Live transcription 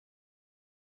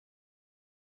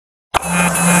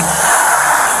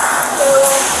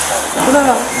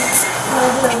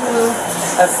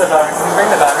That's the daughter. Can you bring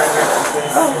the daughter in here,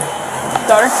 please? Oh.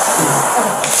 Daughter?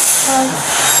 Okay.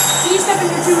 Can you step in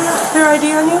your 2 minutes? Their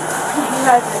ID on you?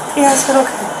 He has it, okay.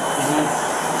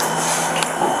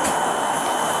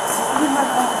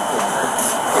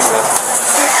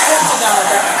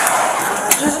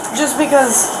 Just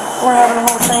because we're having a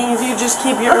whole thing, if you just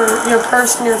keep your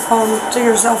purse and your phone to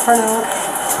yourself for now.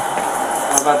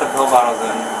 What about the pill bottles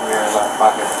in your left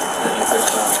pocket that you took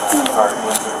from the cart and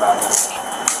went to the bathroom?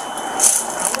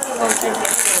 Thank you.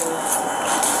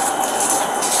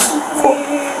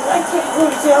 Please, I can't go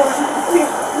to jail.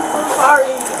 I'm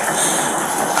sorry.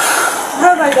 I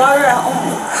have my daughter at home.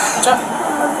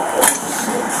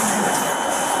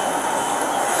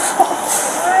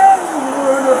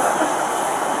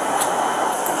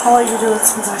 I'll let you do it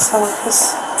since I sound like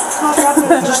this.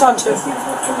 Just on 2.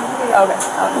 Okay,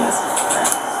 yes.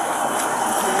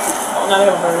 Well, now they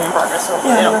have a movie in progress, so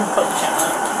they don't close the channel.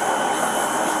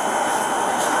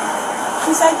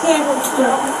 Please, I can't go to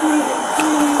jail.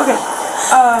 Okay.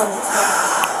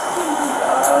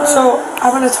 So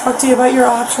I'm going to talk to you about your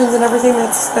options and everything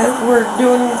that we're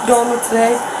going with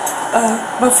today.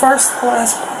 But first, I want to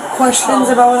ask questions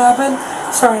about what happened.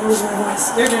 Sorry, I'm losing my voice.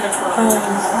 They're doing it for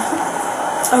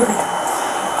Okay.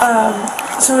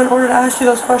 So in order to ask you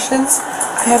those questions,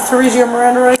 I have to read you your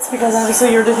Miranda rights because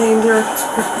obviously you're detained. You're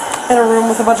in a room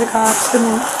with a bunch of cops,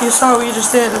 and you saw what you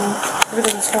just did and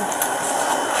everything. So,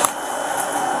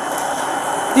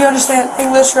 do you understand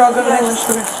English? You're all good with English?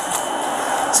 Okay.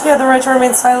 So you have the right to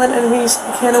remain silent, and any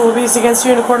can and will be used against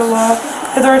you in a court of law.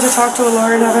 You have the right to talk to a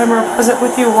lawyer and have him or present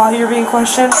with you while you're being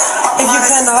questioned. If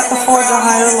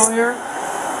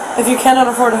you cannot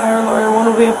afford to hire a lawyer,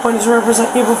 one will be appointed to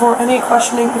represent you before any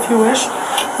questioning if you wish.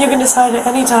 You can decide at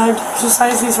any time to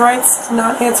exercise these rights, to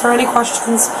not answer any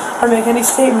questions, or make any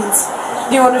statements.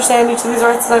 Do you understand each of these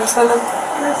rights as I've said them?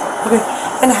 Yes. Okay.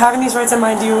 And having these rights in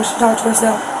mind, do you wish to talk to us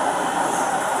now?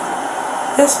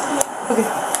 Yes? Okay.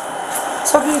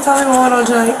 So can you tell me what went on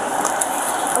tonight?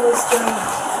 I was doing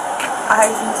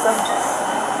eyes and stuff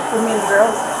for me and the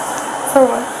girls. For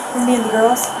what? For me and the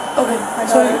girls. Okay,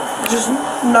 so you're just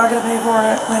not gonna pay for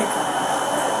it, like,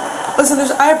 listen,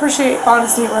 I appreciate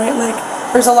honesty, right, like,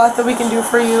 there's a lot that we can do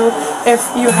for you if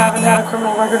you haven't had a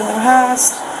criminal record in the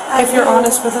past, if you're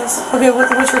honest with us. Okay,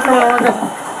 what's your criminal record?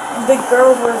 The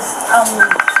girl was,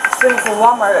 sitting for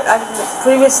Walmart.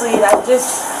 Previously, they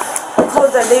just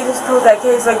closed that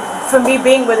case, like, for me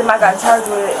being with him, I got charged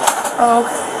with it. Oh,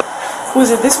 okay.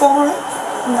 Was it this Walmart?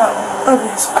 No.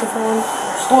 Okay, so different one.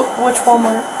 Which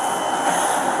Walmart?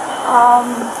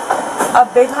 A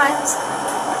Big Heinz.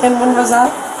 And when was that?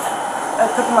 A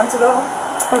couple months ago.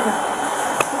 Okay.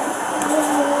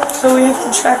 So we have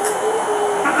to check.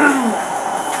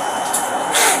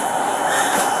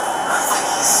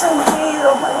 So weird,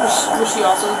 oh my gosh. Was she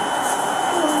also?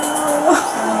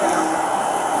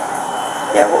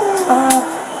 Yeah,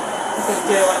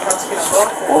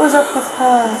 what was up with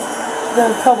the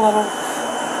pill bottle?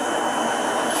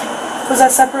 Was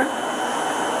that separate?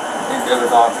 It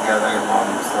was all together. Your mom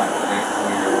was like, weird.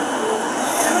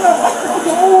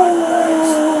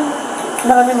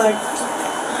 But I mean, like,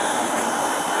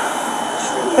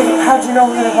 how'd you know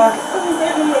we were in a pocket?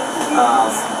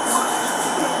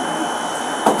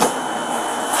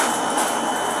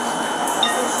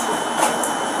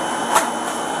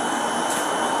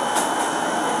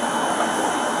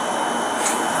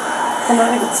 I'm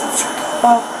not even so sure.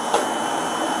 Wow.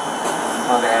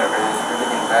 Well, they had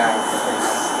everything back.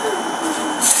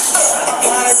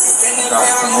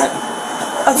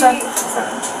 I'm sorry.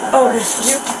 Oh, okay.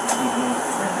 You?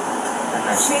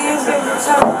 She is going to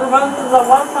tell me about the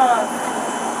Wi-Fi.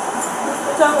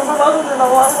 Tell me about the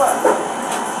Wi-Fi.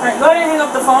 Alright, go ahead and hang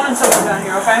up the phone until we're done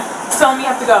here, okay? Tell me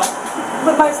you have to go.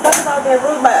 But my stuff is out there,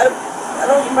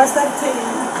 my stuff taken.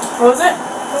 What was it?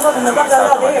 My stuff is out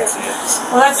there.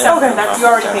 Well, that's okay. That, you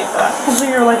already paid for that. So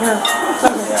you're like her.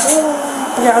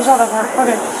 Okay. Yeah, I saw that part.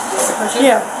 Okay.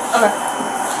 Yeah. Okay.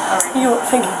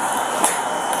 Thank you.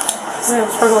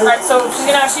 Alright, so she's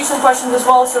going to ask you some questions as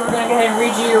well, so we're going to go ahead and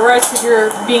read you your rights because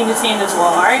you're being detained as well,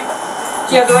 alright?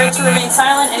 You have the right to remain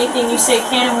silent. Anything you say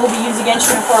can and will be used against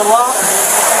you in court of law.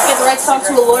 You have the right to talk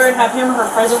to a lawyer and have him or her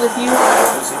present with you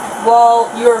while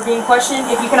you are being questioned.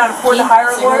 If you cannot afford to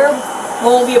hire a lawyer,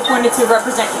 one will be appointed to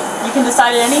represent you. You can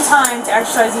decide at any time to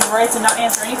exercise these rights and not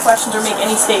answer any questions or make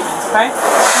any statements, okay? Do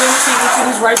you understand each of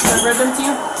these rights and I've read them to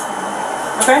you?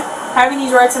 Okay? Having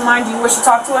these rights in mind, do you wish to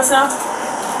talk to us now?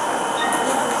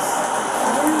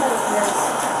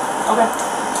 Okay.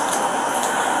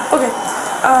 Okay.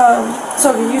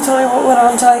 So can you tell me what went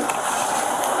on tonight?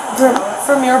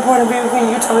 From your point of view, can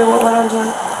you tell me what went on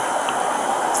tonight?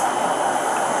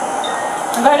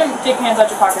 Go ahead and take your hands out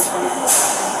your pockets for me.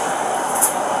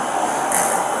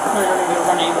 We're not going to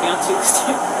run anybody on too, because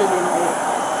they're going to hold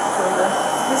forever.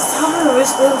 This time I wish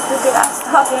they would figure out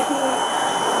stuff right here.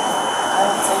 I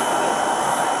don't take it.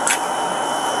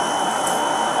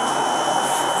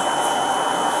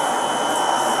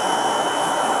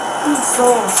 I'm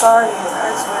so sorry.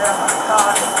 I swear, oh my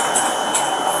god.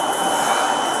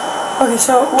 Okay,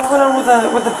 so what went on with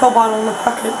the pill bottle in the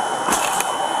pocket?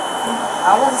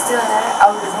 I wasn't stealing that.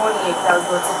 I was just holding it because I was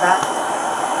going to the bathroom.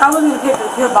 I wasn't going to pay for the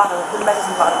pill bottle, the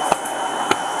medicine bottle.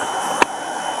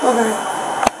 Okay.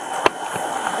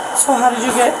 So how did you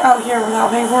get out here without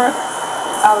paying for it?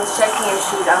 I was checking if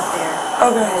she was out there.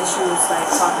 Okay. And she was like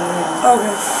talking to him.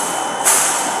 Okay.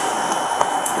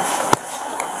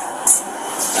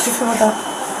 How do you feel about that?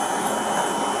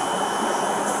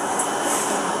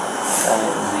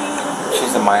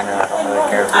 She's a minor. I don't really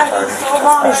care if you're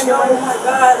charging. Oh my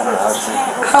god.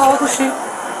 How old is she?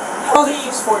 How old is she?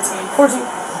 She's 14. 14.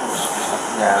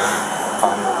 Yeah, I'm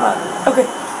fine with that. Okay.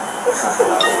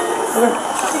 Okay.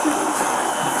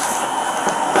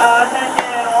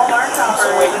 Walmart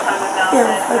shoppers, the time is now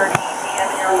Yeah. 10:30 p.m.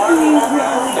 in your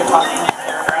Walmart. They're talking like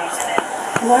paragraphs.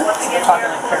 What? They're talking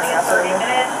like paragraphs. 30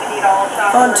 minutes. We need all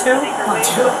shoppers On two? to make their way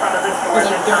to the front of the store.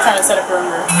 They're trying to set a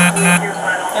perimeter. Your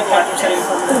final They're setting a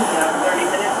perimeter.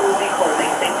 30 minutes will be closing.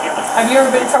 Thank you. Have you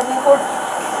ever been in trouble before?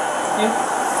 You?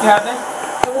 You have been?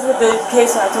 It was with the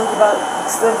case I talked about.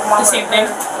 The same thing?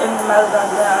 In the Malaga,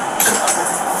 yeah.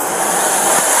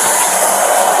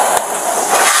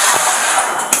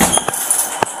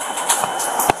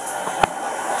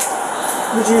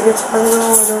 Did you get started at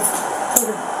all or no?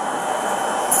 Okay.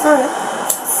 Alright.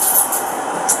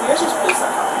 You guys just please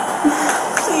stop talking.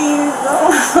 Please, no.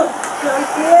 I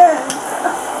can't.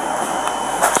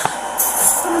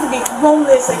 I'm gonna be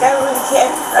homeless. Like, I really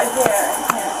can't. I can't.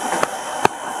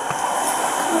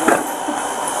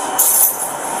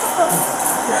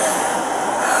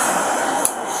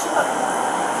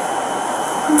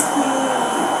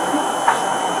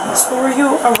 So were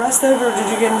you arrested or did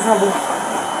you get in trouble?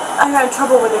 I had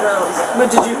trouble with the girls.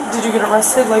 But did you get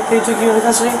arrested? Like they took you into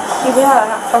custody?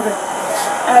 Yeah. Okay.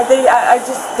 And the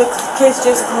case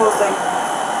just closed like,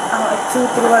 like 2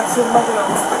 months ago.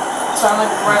 So I'm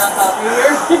like right on top of you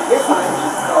here. You're fine.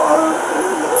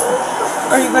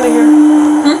 Are you gonna hear?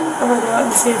 I'm gonna go out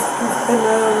and see if and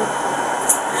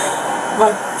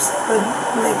like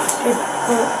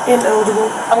ineligible.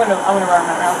 I'm gonna run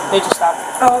right now. They just stopped.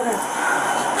 Oh, okay. I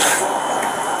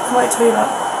might tell you that.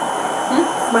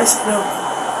 Might say no.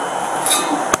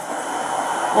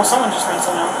 Well, someone just ran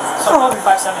so now. So Oh.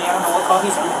 570. I don't know what call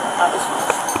he's on. Not this one.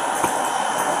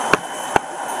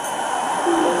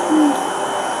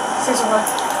 605.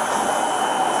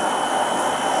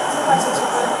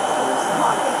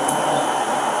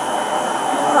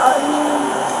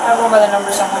 I go by the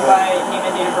numbers I have by name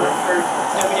and date of birth for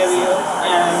WW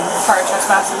and prior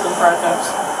trespasses and prior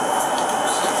thefts.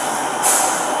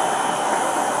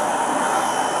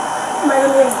 Am I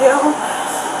gonna go to jail?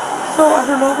 No, I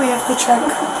don't know. We have to check.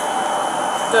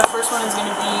 The first one is going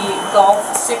to be golf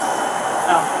 6.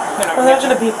 No, they're not Well, going they're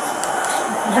to gonna be.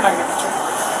 They're not going to get you.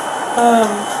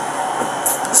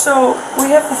 So we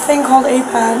have a thing called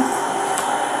APAD,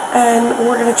 and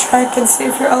we're gonna check and see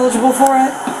if you're eligible for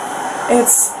it.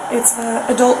 It's a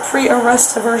adult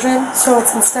pre-arrest version, so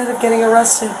it's instead of getting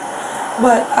arrested.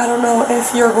 But I don't know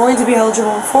if you're going to be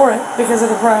eligible for it because of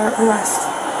the prior arrest.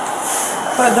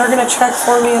 But they're gonna check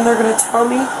for me and they're gonna tell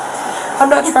me. I'm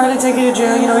not trying to take you to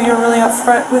jail, you know, you're really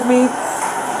upfront with me.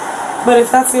 But if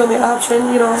that's the only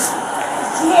option, you know. I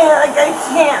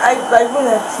can't. I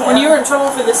really can't. When you were in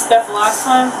trouble for this theft last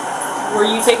time, were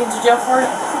you taken to jail for it?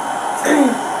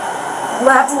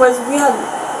 What happened was we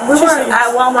weren't at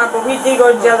Walmart, but we did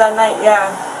go to jail that night. Yeah.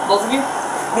 Both of you?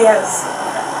 Yes.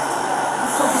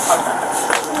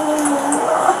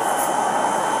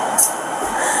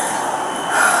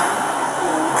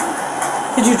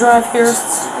 Did you drive here?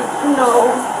 No.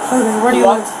 Okay, where do you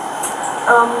live? I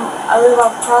live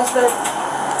off Prospect.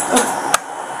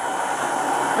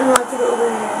 I want to go over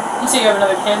here. You say you have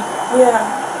another kid? Yeah.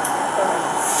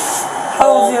 How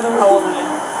old's the other How old one? is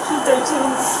She's 13.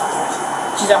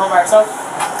 She's at home by herself?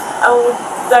 I was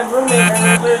that roommate I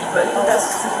lived with, but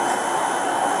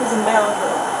he's a male.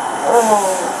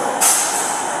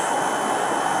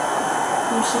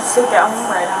 And she's sick at home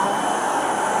right now.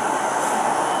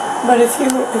 But if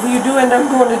you do end up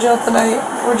going to jail tonight,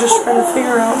 we're just trying to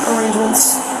figure out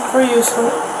arrangements for you. So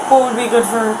what would be good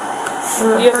for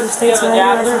Do you have her to a stay tonight?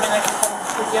 dad or Or something that can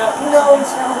come pick you up? No.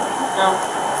 No.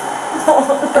 is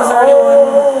there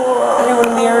anyone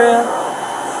in the area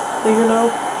that you know?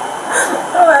 I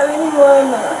don't have anyone.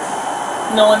 one.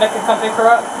 No one that can come pick her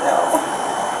up? No.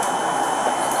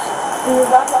 You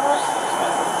got that?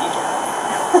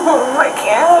 Oh my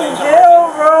god, jail,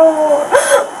 bro.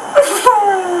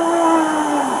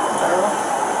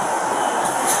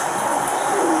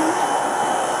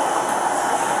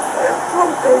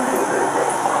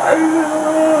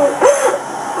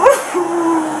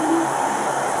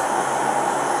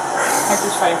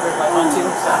 Hector's fighting for his life on too,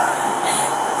 so.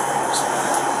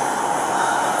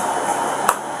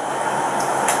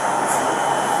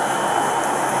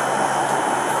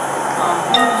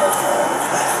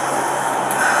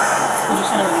 Did you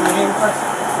send him a community report?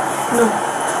 No.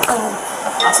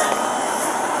 I'll send it.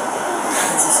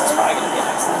 This is probably going to be an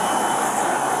accident.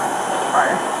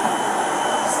 Prior.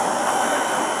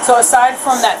 So aside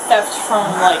from that theft from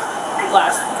like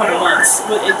last couple months,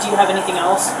 do you have anything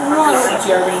else? No. That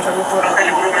you ever been in trouble for?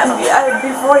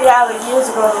 Before, yeah, like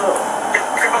years ago.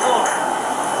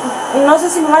 No sé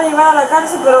si me van a llevar a la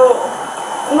cárcel, pero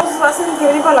no se va a hacer ni que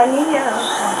venir con la niña.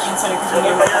 Can't send it because we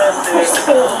never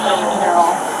they're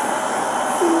all.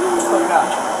 Swear to God.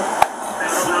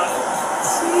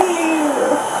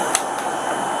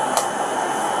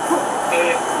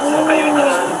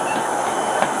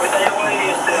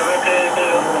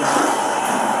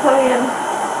 Está bien.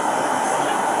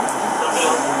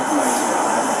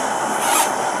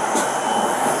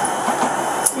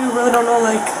 You really don't know,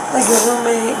 like your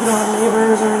roommate, you don't have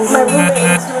neighbors or anything? My roommate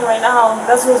is here right now.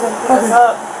 That's who's gonna pick us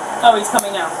up. Oh, he's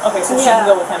coming now. Okay, so she can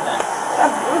go with him then.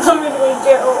 I'm gonna go to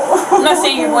jail. I'm not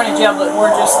saying you're going to jail, but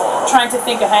we're just trying to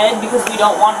think ahead because we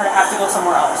don't want her to have to go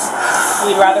somewhere else.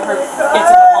 We'd rather her get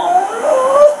to go home,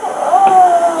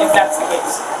 if that's the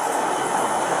case.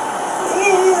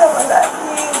 Please, oh my God,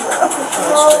 please.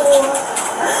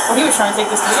 Well, he was trying to take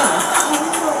this to begin with.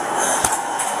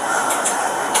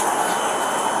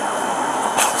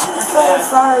 I'm so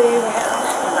sorry, man.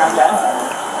 Grab that.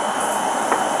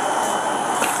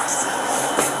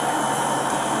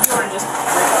 You want to just...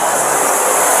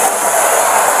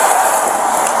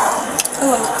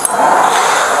 Hello.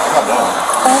 Not done.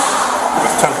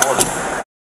 It's 10:40.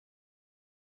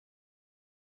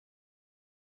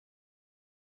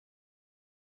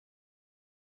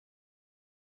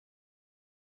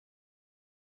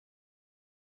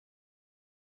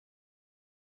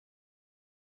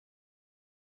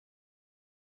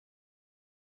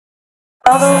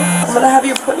 Although, I'm gonna have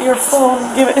you put your phone.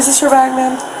 Is this your bag,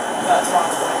 man?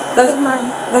 That's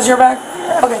mine. That's your bag?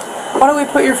 Okay. Why don't we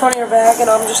put your phone in your bag and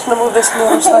I'm just gonna move this to the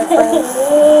other side for you.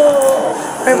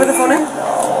 Ready to put the phone in?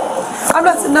 I'm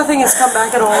not. Nothing has come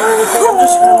back at all or anything. I'm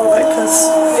just gonna move it because.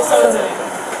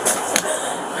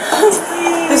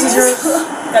 This is yours.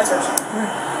 That's hers.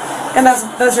 And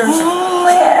that's yours.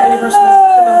 Any person.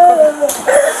 Okay.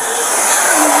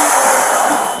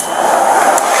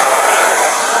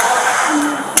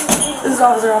 This is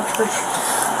Officer Oxford.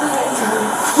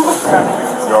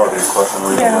 You already questioned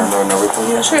reading window and everything?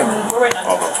 Yeah, sure. We're waiting on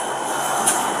you.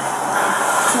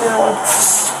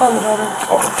 Yeah, on the daughter.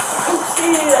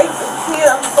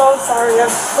 I'm so sorry. I'm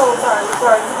so sorry.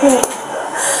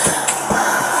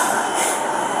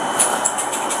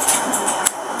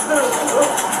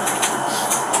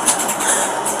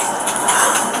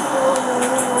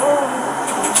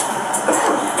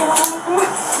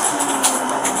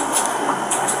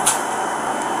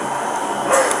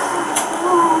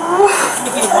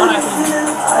 If you want, I can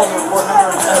pull the report number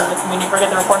and the community, forget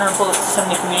the report number and pull send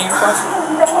the community request.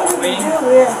 Waiting.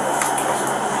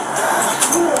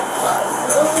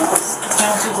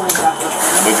 Sounds like a little back.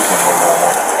 They just want to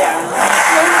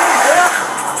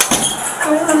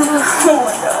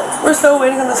know. We're still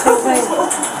waiting on the same thing.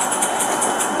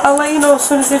 I'll let you know as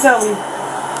soon as they tell me.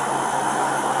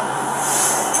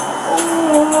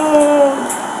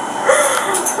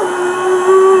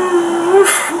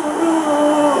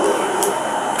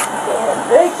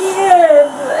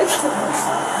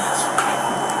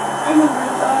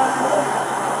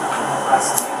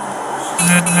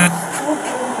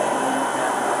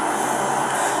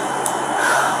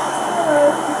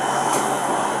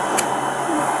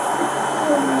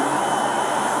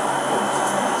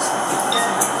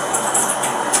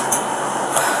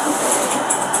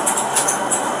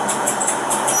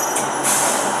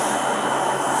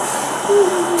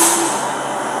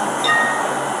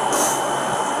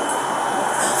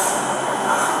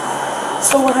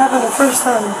 So what happened the first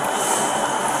time?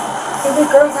 The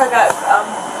girls I got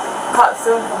caught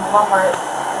stealing from Walmart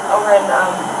over in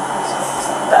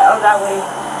that way,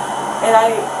 and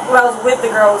I was with the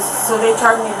girls, so they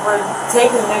charged me for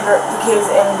taking the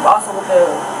kids and also with the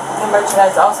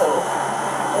merchandise also,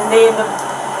 and they ended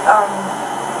up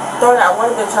throwing out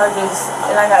one of the charges,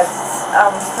 and I got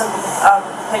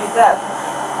petty theft.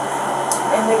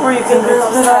 And the, Were you the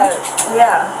girls convicted of that?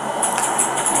 yeah.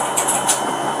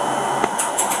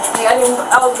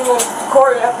 I was doing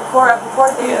court after court after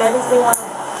court, and I just didn't want to.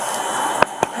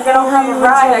 Like, I don't have a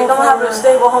ride. I don't have a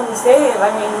stable home to stay in. I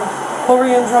mean, what were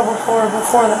you in trouble for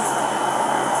before that?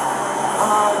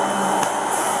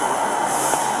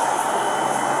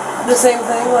 The same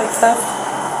thing, like theft?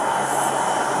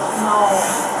 No.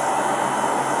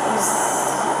 It was,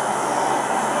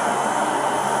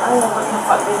 I don't know what the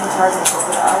fuck they even charged me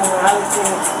for that. I mean, I was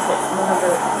doing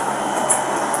 100.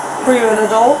 Were you an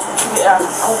adult? Yeah, I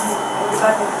was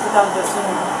back in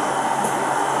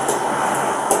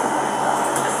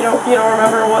 2015. You don't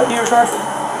remember what you were charged with?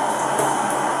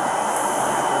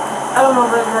 I don't know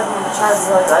really what the charge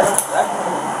was. I don't.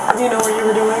 Do you know what you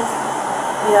were doing?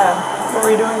 Yeah. What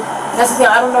were you doing? That's the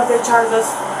thing. I don't know if they charged us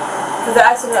for the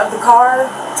accident of the car.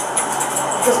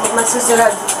 Because my sister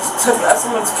had took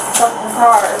someone's fucking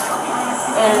car,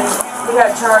 and we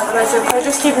got charged. I'm not sure.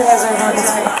 Just keep your hands on your pockets.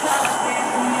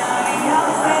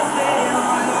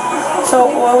 So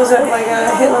what was it, like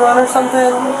a hit and run or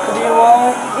something? A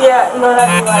DUI? Yeah, no, not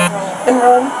DUI. And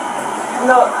run?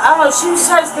 No, I don't know. She was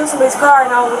trying to steal somebody's car,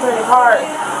 and I was with her in the car.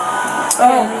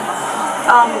 And,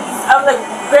 I was like,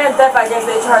 grand theft, I guess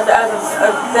they charged as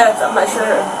a theft. I'm not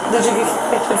sure. Did you get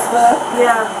convicted for that?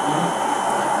 Yeah.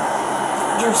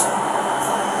 Interesting.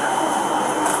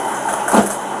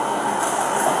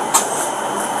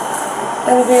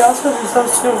 Anything else, or just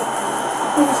those two?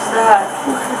 Just that.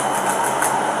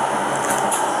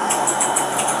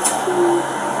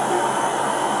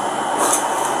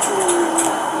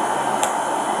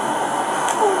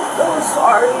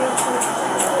 Sorry.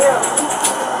 Yeah.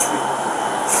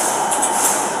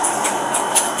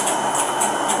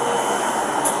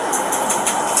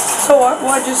 So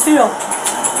why'd you steal?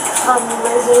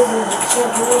 Razors and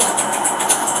shampoo.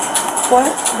 What?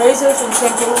 Razors and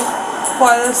shampoo.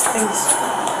 Why those things?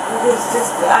 It's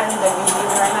just the item that we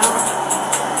need right now.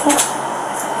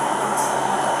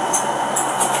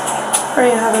 Are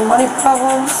you having money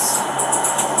problems?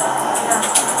 Yeah.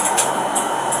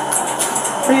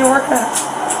 Where do you work at?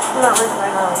 I'm not working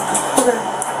right now. Okay.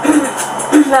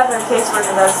 I'm having a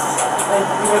caseworker that's like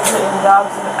we're putting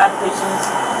jobs and applications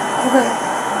Okay.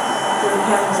 to the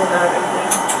hymns and everything.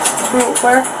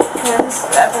 Where? Hymns,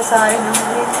 FSI and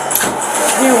everything.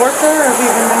 Do you work there, or have you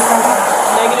been in contact?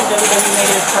 Negative www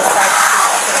negative plus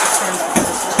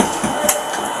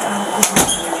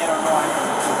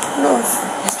 5. No,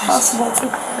 it's possible. 2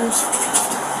 years.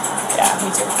 Yeah, me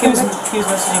too. He was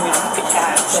messaging me with the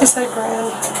cat. She said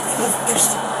grand for the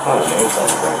first. Oh, yeah, it's all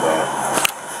like that.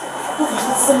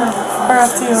 Our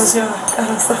FTOs, yeah. That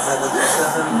is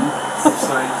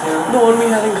the one we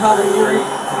had in common.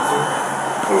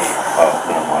 Oh,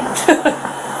 never mind.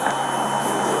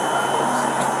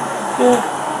 Yeah.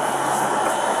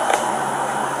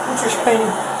 What's your painting?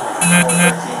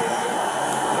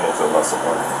 Yeah, it's a less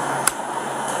upon it.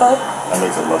 Huh? That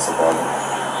makes it less upon it.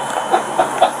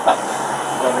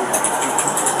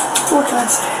 What can I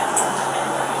say?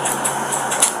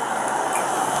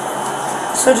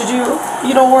 So did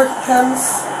you don't work at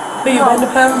Pem's? But you've been to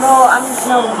Pem's? No, I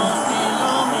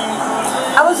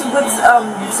was with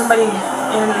somebody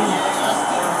and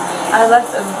I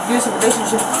left an abusive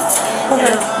relationship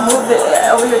and moved it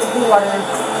over here to Clearwater.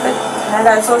 And I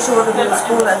got a social worker at the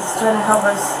school that's trying to help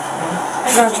us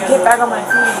get back on my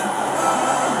feet.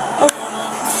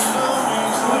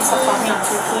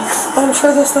 I'm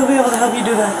sure they'll still be able to help you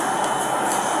do that.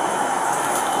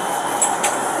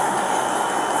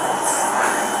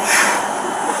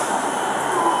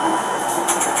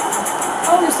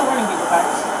 Oh, you're still learning people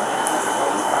facts.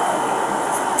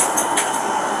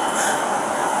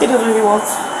 He does what he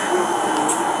wants.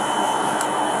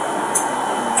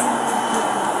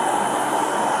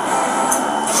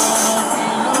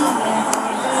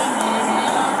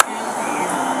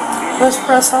 Those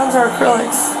press-ons or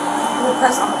acrylics?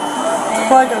 Press-on.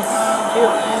 Like them.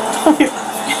 Cute. I've been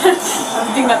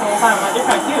thinking about the whole time. I'm like, they're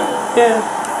kind of cute. Yeah.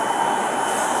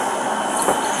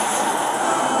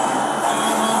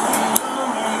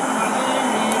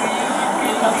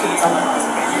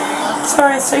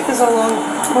 Sorry it's taking so long.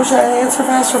 Wish I had answer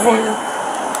faster for you.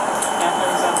 Yeah, there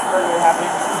was a burglary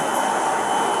happening.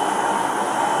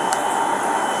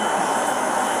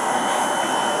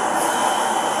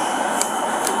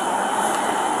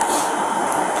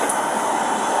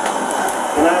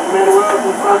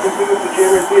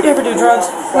 You ever do drugs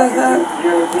like that?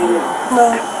 No.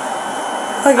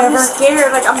 Like I'm ever? just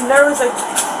scared, like I'm nervous, like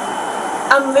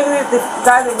I'm literally the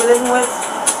guy that we're living with.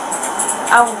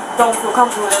 I don't feel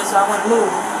comfortable with it, so I want to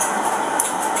move.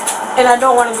 And I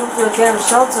don't want to go to a damn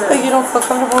shelter. Like, you don't feel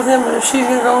comfortable with him, but if she's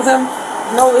gonna go with him?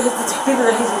 No, it's the people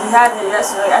that he had there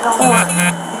yesterday. Like, I don't want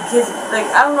the kids. Like,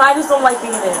 I don't know. I just don't like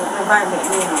being in the environment.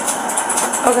 You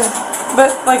know. Okay.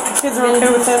 But, like, the kids are okay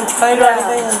with him tonight or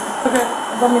anything? Okay.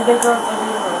 I mean, they girls like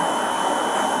you.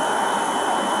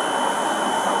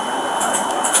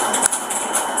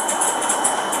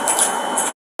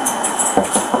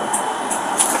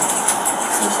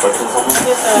 Expecting something?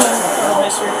 Get the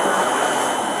mystery.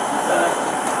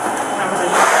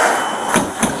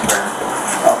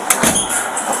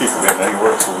 I keep forgetting that you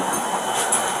work, so.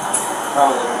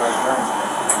 Probably the right room.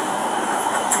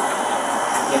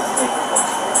 You have to take the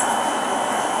books.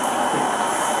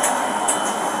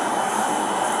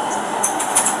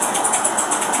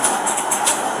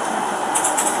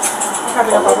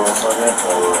 Probably I'll not. go to again.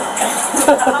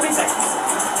 How many seconds?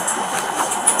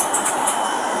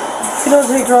 You don't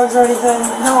take drugs or anything?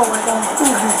 No, I don't.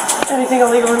 Okay. Anything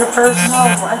illegal in your purse? No,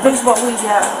 I think it's about weed,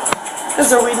 yeah. Is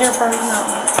there weed in your purse? No.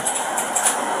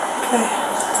 Okay.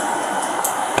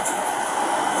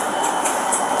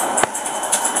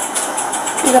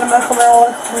 You got a medical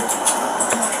marijuana card?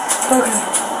 Okay.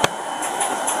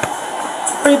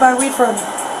 Where do you buy weed from?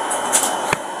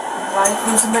 Like,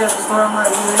 from somebody at the store, I'm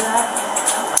gonna do that.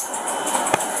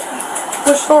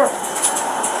 Which store?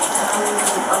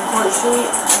 On Court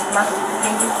Street, Market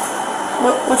King.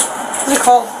 What's it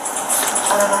called?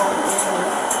 I don't know.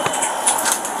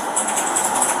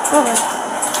 Okay.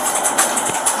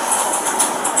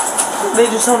 They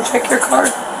just don't check your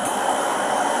card?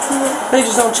 They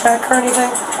just don't check or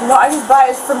anything? No, I just buy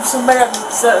it from somebody that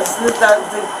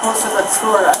they posted at the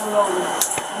store. I don't know.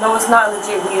 No, it's not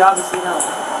legit weed, obviously, no.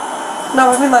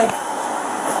 No, I mean like...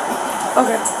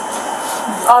 Okay.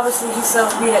 Obviously, he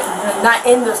sells weed not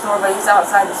in the store, but he's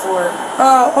outside the store.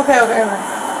 Oh, okay.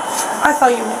 I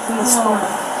thought you meant in the store.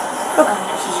 Okay.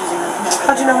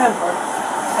 How'd you know him?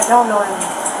 I don't know him.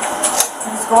 I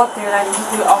just go up there and I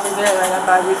just do always there and I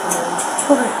buy weed from him.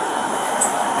 Okay.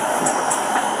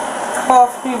 How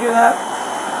often do you do that?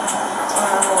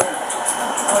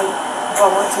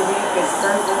 Once a week, it's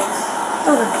Thursdays.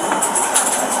 Okay.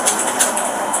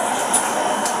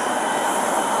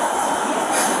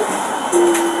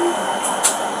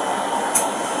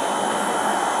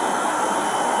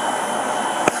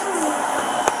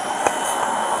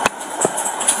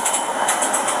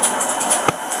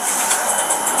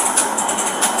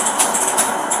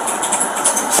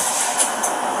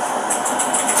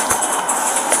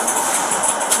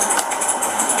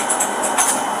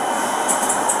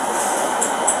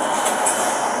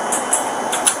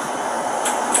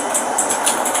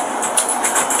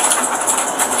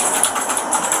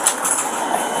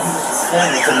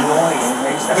 It's annoying.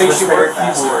 Makes you work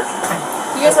keyboard.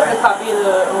 You guys have a copy of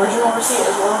the original receipt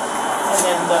as well? And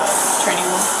then the training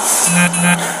one?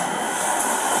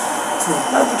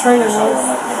 Not the training one.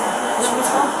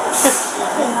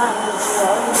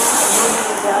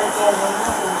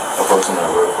 A person that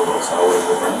read for those hours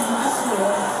different.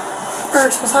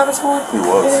 Eric's supposed to have us one? He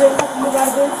was.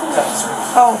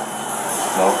 Oh.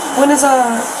 No? When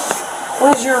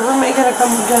is your roommate gonna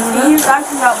come get her? He's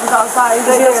actually out outside.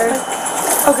 He's there.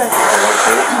 Okay.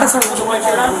 That's her. The white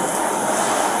shirt on?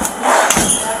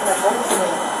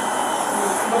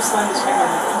 Most time is finger.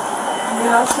 You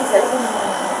know, she said,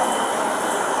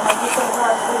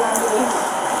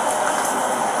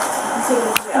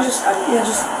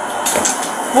 Just.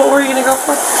 What were you gonna go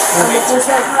for? Who's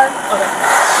that card? Okay.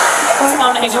 I'm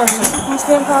gonna hang out. Who's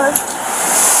that card?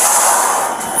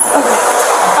 Okay.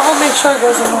 I'll make sure it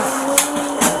goes in there.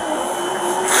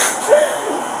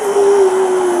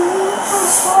 I'm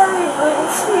sorry, but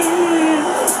please.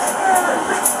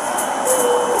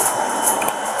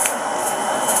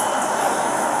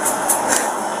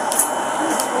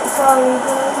 I'm sorry,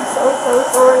 but I'm so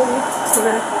sorry.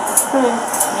 Okay.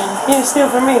 You steal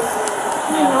from me. You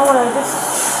know what, I just...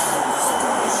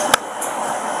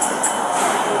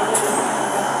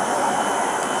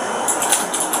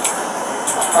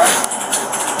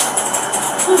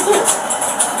 Who's here?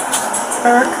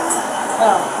 Eric?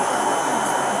 Oh.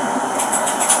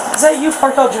 Is that you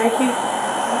parked all janky?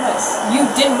 Yes. You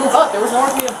didn't move up. There was nowhere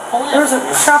for you to pull in. There was a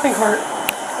shopping cart.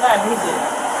 Yeah, I moved it.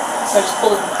 So I just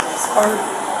pulled it in place. Cart.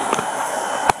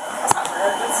 That's not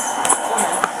bad. That's okay.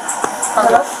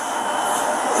 Cargo.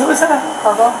 Who was that?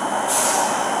 Cargo.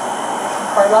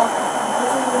 Cargo.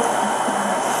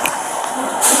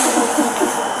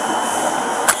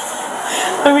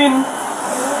 I mean,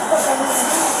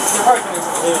 You're probably going to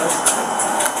lose.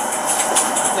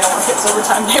 They don't want to get us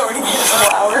overtime. They already gave us a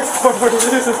whole hour. poor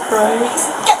Jesus is crying.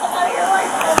 Get them out of your life.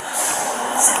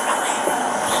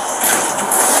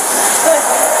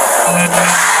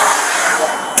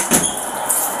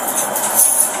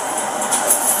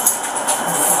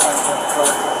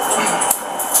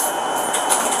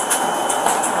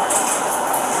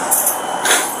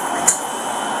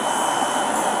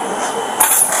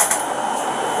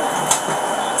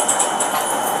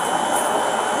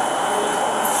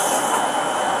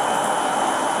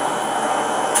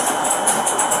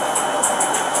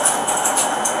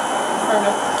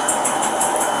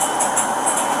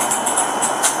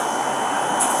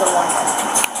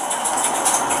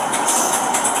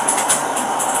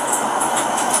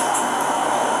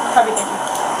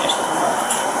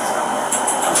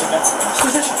 that's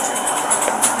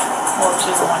well,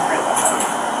 she's the one right about that.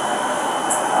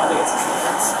 I don't think it's a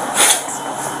difference.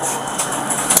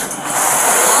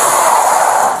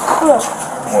 What?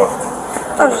 What?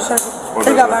 I was just checking. What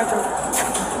They is got it? back to me.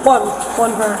 One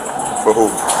for her. For who?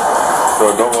 So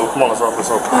don't come on, let's wrap this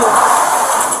up. I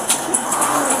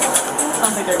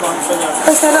don't think they're going for that.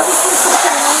 I stand up.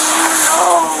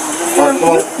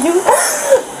 You.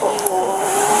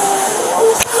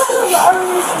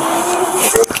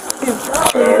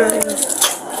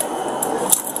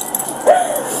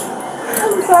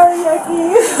 I'm sorry,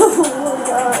 Yucky. Oh my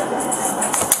god.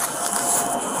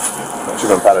 She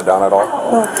gonna pat it down at all?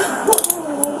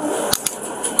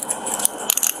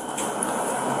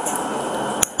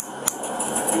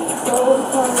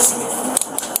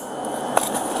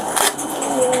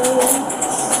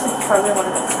 Probably one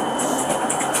of them.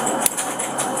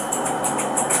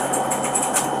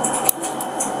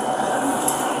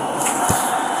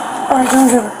 Alright, don't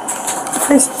give her.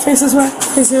 Face this way.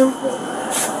 Face him.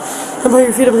 And put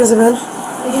your feet up against the bench.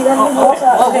 You got me both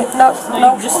out. Okay, no.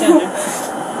 No, you just stand there.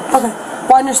 Okay.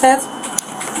 Widen your stance.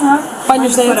 Widen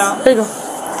your stance. out. There you go.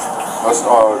 Let's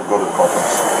go to the car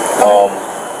first.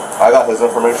 I got his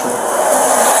information.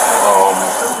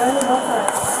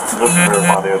 Just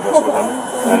verify the address with him,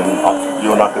 and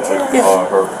you'll not to take her.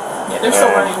 Yeah, they're still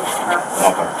running. Okay,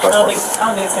 I that's don't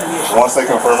fine. think it's gonna be. Once they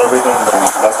confirm everything, then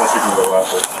that's when she can go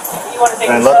after. You want to take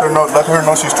And this let up? her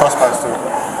know she's trespassed too.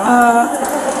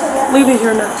 Leave it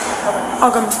here now.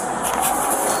 I'll come.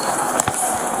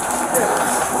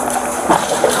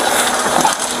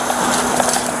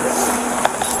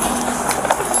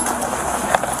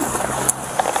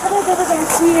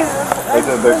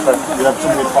 They expect you have too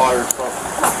many prior stuff.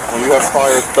 When you have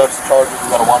prior theft charges, you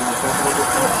gotta widen your stance a little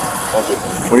bit. Okay.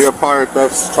 When you have prior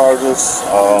theft charges,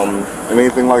 and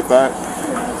anything like that,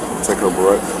 take her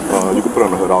breath. You can put it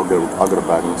on the hood. I'll get a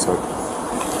bag in a sec.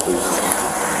 Please.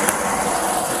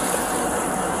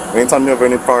 Anytime you have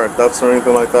any prior thefts or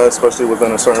anything like that, especially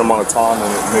within a certain amount of time, and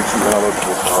it makes you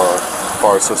ineligible for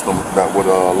our system that would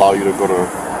allow you to go to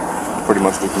pretty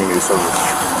much the community service.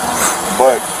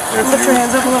 But Lift your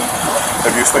hands up a little.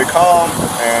 if you stay calm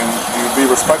and you be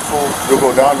respectful, you'll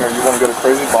go down there. You won't get a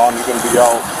crazy bond. You're gonna be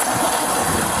out.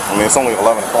 I mean, it's only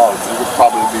 11 o'clock. You could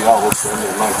probably be out with the end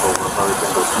of the night over if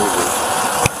everything goes smoothly.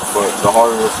 But the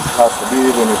harder it has to be,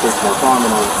 then it takes more time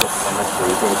and all this stuff is next to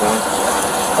you. You know what I'm saying?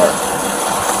 All right.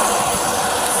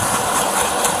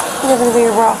 You have anything in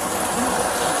your bra?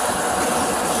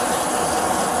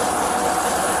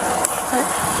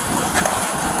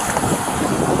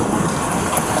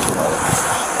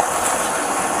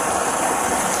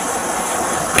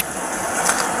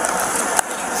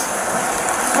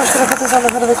 I'm just gonna put this on the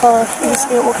hood of the car. You can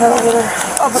see what kind of glitter.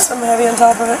 I'll put something heavy on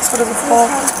top of it so it doesn't fall.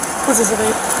 This is a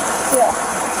vape. Yeah.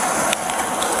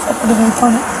 I'll put a vape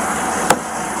on it.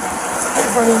 Wait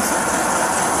for these.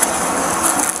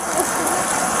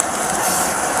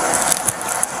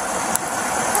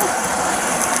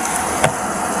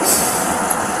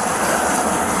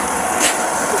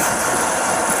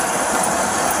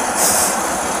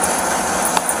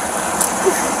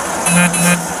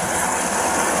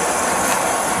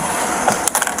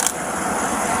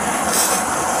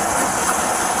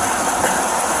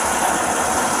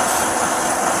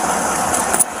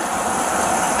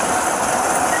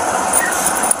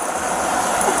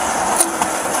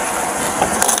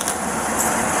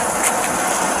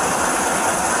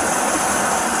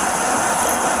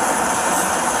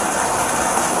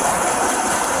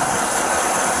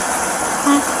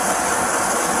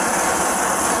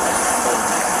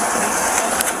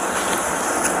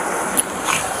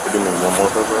 Give me one more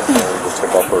favor and just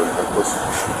take off her necklace.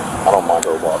 I don't mind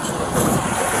her watch.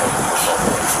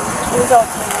 He's all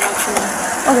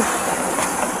clean.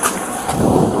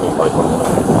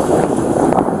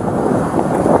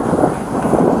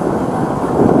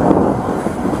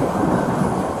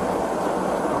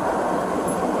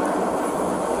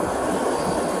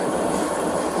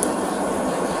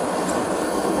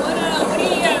 What do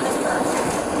you got in this purse?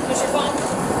 Just your phone?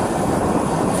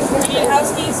 Do you need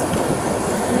house keys?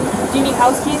 Do you need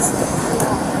house keys?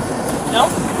 No?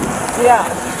 Yeah.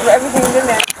 Everything's in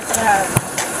there. Yeah.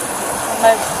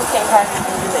 My fucking car is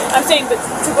in there. I'm saying, but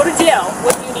to go to jail,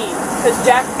 what do you need? Because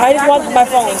I just want Jacqueline my is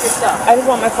gonna phone. take your stuff. I just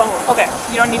want my phone. Okay,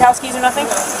 you don't need house keys or nothing?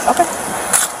 Okay.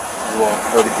 You want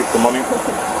her to keep the money?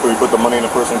 Or you put the money in the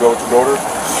purse and go with your daughter?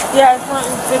 Yeah, I just want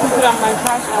they can put on my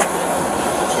cash app.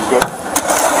 She's good?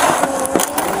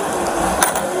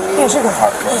 Yeah, sure.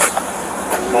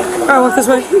 Alright, walk this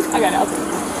way. I got it, I'll take it.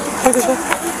 Walk this way.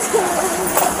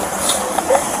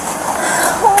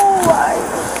 Oh my.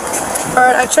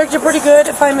 Alright, I checked you pretty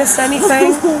good. If I missed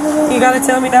anything, you gotta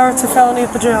tell me now or it's a felony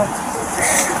at the jail.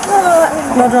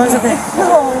 No drugs, okay.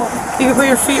 You can put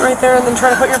your feet right there and then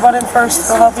try to put your butt in first.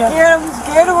 It'll help you. Yeah, I'm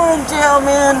scared of going to jail,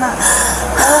 man.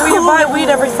 Well, you buy weed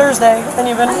every Thursday,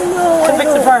 and you've been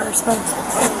convicted prior, so.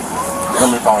 You're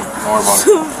gonna be fine. Don't worry about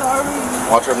it. I'm sorry.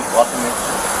 Watch me.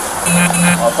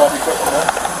 I'll talk to you quick,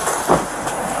 man.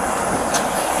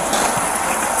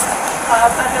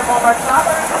 Sunday Walmart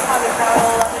shoppers, on the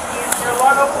Channel 11 News, your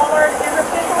Largo Walmart is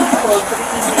officially closed for the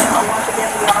evening. Once again,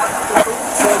 the odds are closed.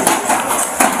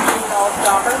 All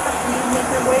shoppers, please make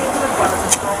your way to the front of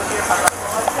the store with your $5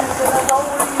 selections, and as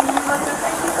always, we must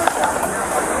thank you for shopping your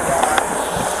Largo.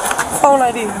 Phone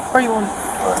ID. Where you want it?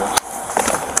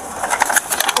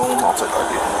 Boom, I'll take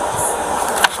ID.